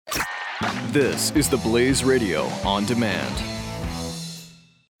This is the Blaze Radio on demand.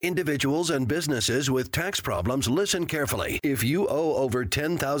 Individuals and businesses with tax problems, listen carefully. If you owe over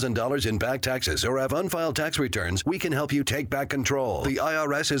 $10,000 in back taxes or have unfiled tax returns, we can help you take back control. The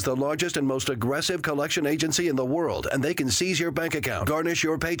IRS is the largest and most aggressive collection agency in the world, and they can seize your bank account, garnish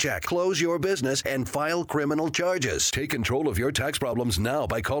your paycheck, close your business, and file criminal charges. Take control of your tax problems now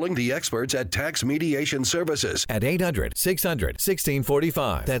by calling the experts at Tax Mediation Services at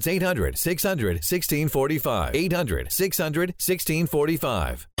 800-600-1645. That's 800-600-1645.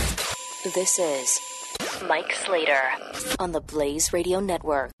 800-600-1645. This is Mike Slater on the Blaze Radio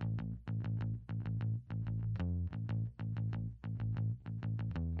Network.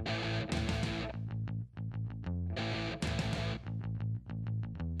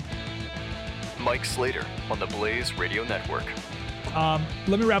 Mike Slater on the Blaze Radio Network.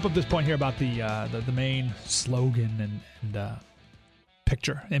 Let me wrap up this point here about the main slogan and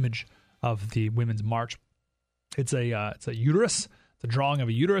picture image of the Women's March. It's a uterus. It's a drawing of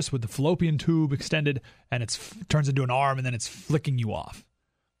a uterus with the fallopian tube extended, and it turns into an arm, and then it's flicking you off.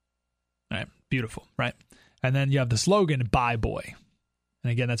 All right, beautiful, right? And then you have the slogan, "Bye Boy."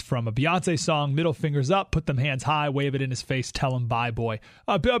 And again, that's from a Beyonce song, "Middle fingers up, put them hands high, wave it in his face, tell him bye boy."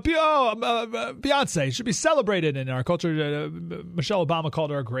 Beyonce should be celebrated in our culture. Michelle Obama called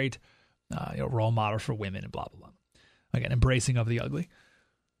her a great role model for women and blah, blah, blah. Again, embracing of the ugly.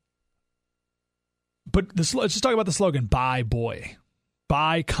 But let's just talk about the slogan, "Bye Boy."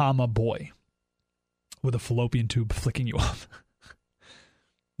 Bye, comma, boy. With a fallopian tube flicking you off.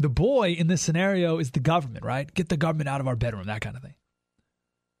 The boy in this scenario is the government, right? Get the government out of our bedroom, that kind of thing.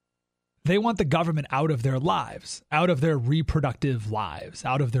 They want the government out of their lives, out of their reproductive lives,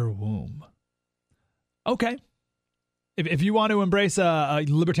 out of their womb. Okay. If you want to embrace a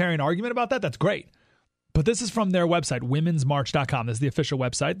libertarian argument about that, that's great. But this is from their website, womensmarch.com. This is the official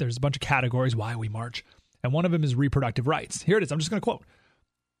website. There's a bunch of categories why we march. And one of them is reproductive rights. Here it is. I'm just going to quote.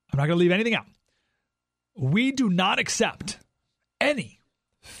 I'm not going to leave anything out. "We do not accept any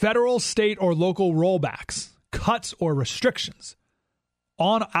federal, state, or local rollbacks, cuts, or restrictions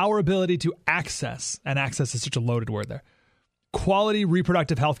on our ability to access," and access is such a loaded word there, "quality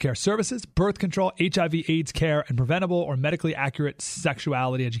reproductive health care services, birth control, HIV/AIDS care, and preventable or medically accurate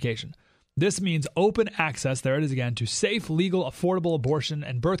sexuality education. This means open access," there it is again, "to safe, legal, affordable abortion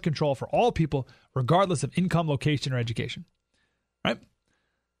and birth control for all people, regardless of income, location, or education." Right?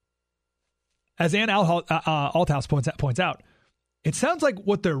 As Ann Althouse points out, it sounds like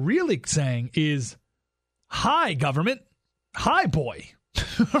what they're really saying is, "Hi, government. Hi, boy."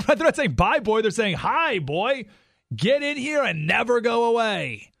 They're not saying "bye, boy." They're saying, "Hi, boy. Get in here and never go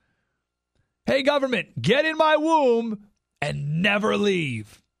away. Hey, government, get in my womb and never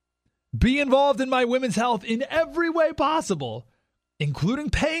leave. Be involved in my women's health in every way possible,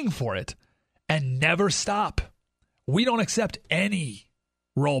 including paying for it, and never stop. We don't accept any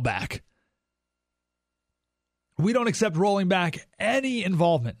rollback. We don't accept rolling back any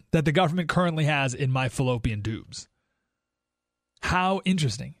involvement that the government currently has in my fallopian tubes." How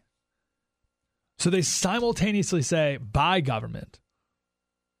interesting. So they simultaneously say, "Bye, government."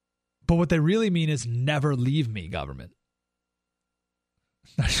 But what they really mean is, "Never leave me, government."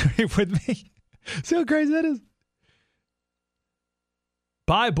 Not sure you're with me. See how crazy that is?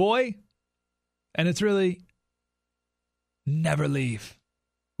 "Bye, boy." And it's really, "Never leave.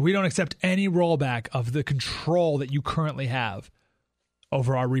 We don't accept any rollback of the control that you currently have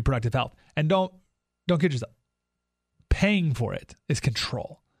over our reproductive health." And don't kid yourself. Paying for it is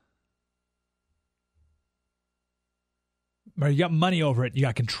control. You got money over it, you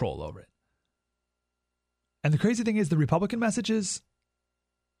got control over it. And the crazy thing is, the Republican message is,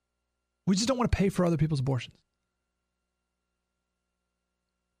 we just don't want to pay for other people's abortions.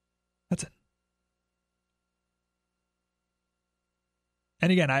 That's it.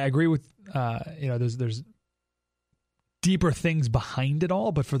 And again, I agree with, there's deeper things behind it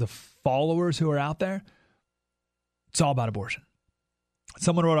all, but for the followers who are out there, it's all about abortion.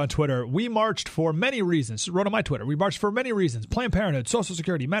 Someone wrote on Twitter, "We marched for many reasons." Wrote on my Twitter, "We marched for many reasons. Planned Parenthood, Social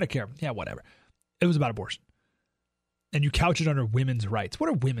Security, Medicare." Yeah, whatever. It was about abortion. And you couch it under women's rights. What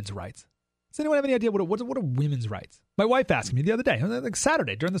are women's rights? Does anyone have any idea what are women's rights? My wife asked me the other day, like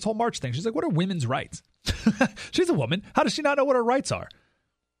Saturday, during this whole March thing. She's like, "What are women's rights?" She's a woman. How does she not know what her rights are?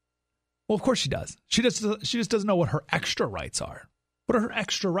 Well, of course she does. She just doesn't know what her extra rights are. What are her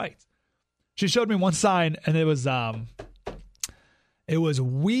extra rights? She showed me one sign, and it was,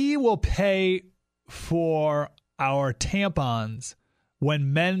 "We will pay for our tampons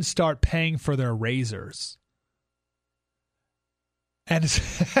when men start paying for their razors." And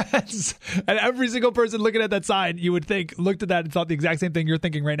and every single person looking at that sign, you would think, looked at that and thought the exact same thing you're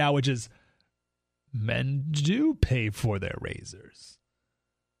thinking right now, which is, men do pay for their razors.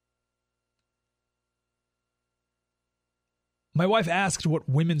 My wife asked what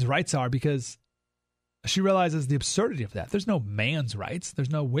women's rights are because she realizes the absurdity of that. There's no man's rights. There's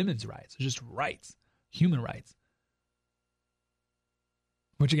no women's rights. There's just rights, human rights.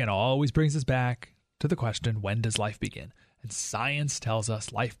 Which again always brings us back to the question, when does life begin? And science tells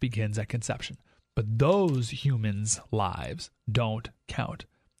us life begins at conception. But those humans' lives don't count,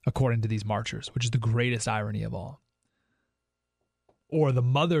 according to these marchers, which is the greatest irony of all. Or the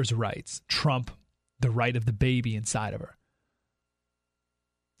mother's rights trump the right of the baby inside of her.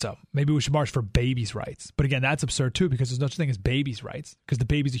 So maybe we should march for babies' rights. But again, that's absurd too, because there's no such thing as babies' rights, because the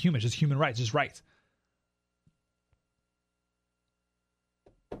baby's a human. It's just human rights, just rights.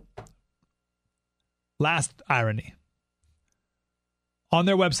 Last irony. On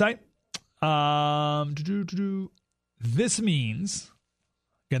their website, this means,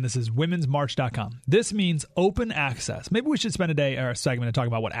 again, this is womensmarch.com. This means open access. Maybe we should spend a day or a segment and talk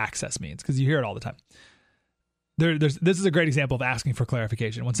about what access means, because you hear it all the time. This is a great example of asking for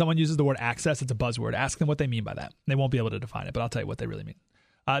clarification. When someone uses the word access, it's a buzzword. Ask them what they mean by that. They won't be able to define it, but I'll tell you what they really mean.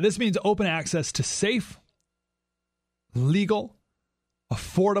 This means open access to safe, legal,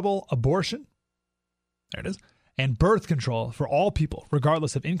 affordable abortion. There it is. And birth control for all people,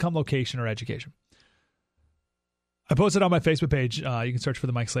 regardless of income, location, or education. I posted on my Facebook page, you can search for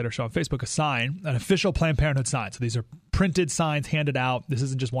the Mike Slater Show on Facebook, a sign, an official Planned Parenthood sign. So these are printed signs handed out. This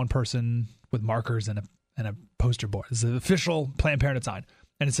isn't just one person with markers and a poster board. This is an official Planned Parenthood sign.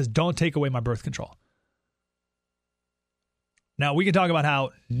 And it says, don't take away my birth control. Now, we can talk about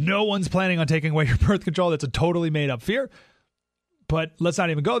how no one's planning on taking away your birth control. That's a totally made up fear. But let's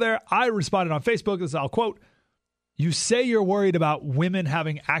not even go there. I responded on Facebook. This is, I'll quote, "You say you're worried about women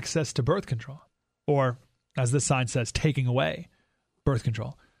having access to birth control," or as this sign says, taking away birth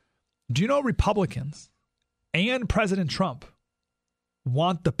control. Do you know Republicans and President Trump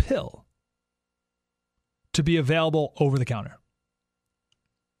want the pill to be available over the counter?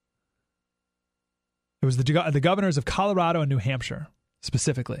 It was the governors of Colorado and New Hampshire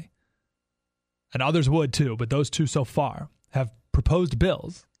specifically, and others would too, but those two so far have proposed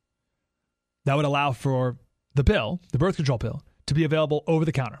bills that would allow for the pill, the birth control pill, to be available over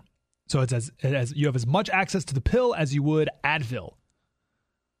the counter. So it has you have as much access to the pill as you would Advil.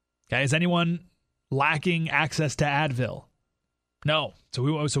 Okay, is anyone lacking access to Advil? No.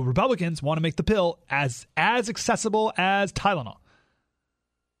 So Republicans want to make the pill as accessible as Tylenol,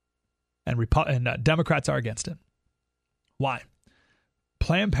 and Democrats are against it. Why?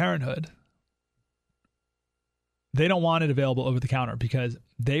 Planned Parenthood, they don't want it available over the counter because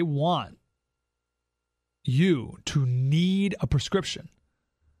they want you to need a prescription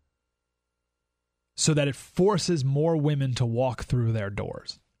so that it forces more women to walk through their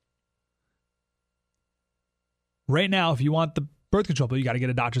doors. Right now, if you want the birth control pill, you got to get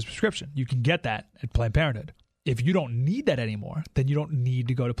a doctor's prescription. You can get that at Planned Parenthood. If you don't need that anymore, then you don't need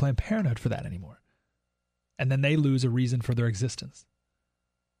to go to Planned Parenthood for that anymore. And then they lose a reason for their existence.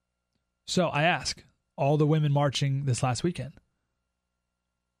 So I ask all the women marching this last weekend,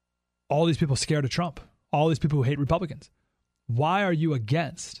 all these people scared of Trump, all these people who hate Republicans, why are you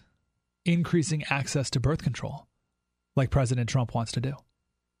against increasing access to birth control like President Trump wants to do?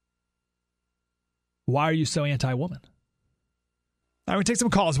 Why are you so anti-woman? All right, we take some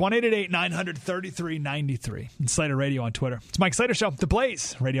calls. 1-888-900-3393. And Slater Radio on Twitter. It's Mike Slater Show. The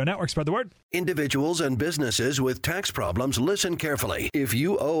Blaze Radio Network. Spread the word. Individuals and businesses with tax problems, listen carefully. If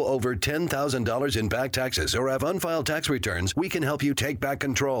you owe over $10,000 in back taxes or have unfiled tax returns, we can help you take back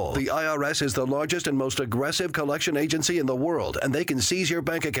control. The IRS is the largest and most aggressive collection agency in the world, and they can seize your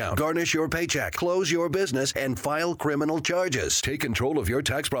bank account, garnish your paycheck, close your business, and file criminal charges. Take control of your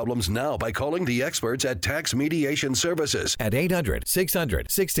tax problems now by calling the experts at Tax Mediation Services at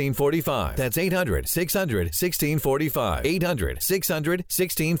 800-600-1645. That's 800-600-1645.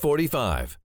 800-600-1645.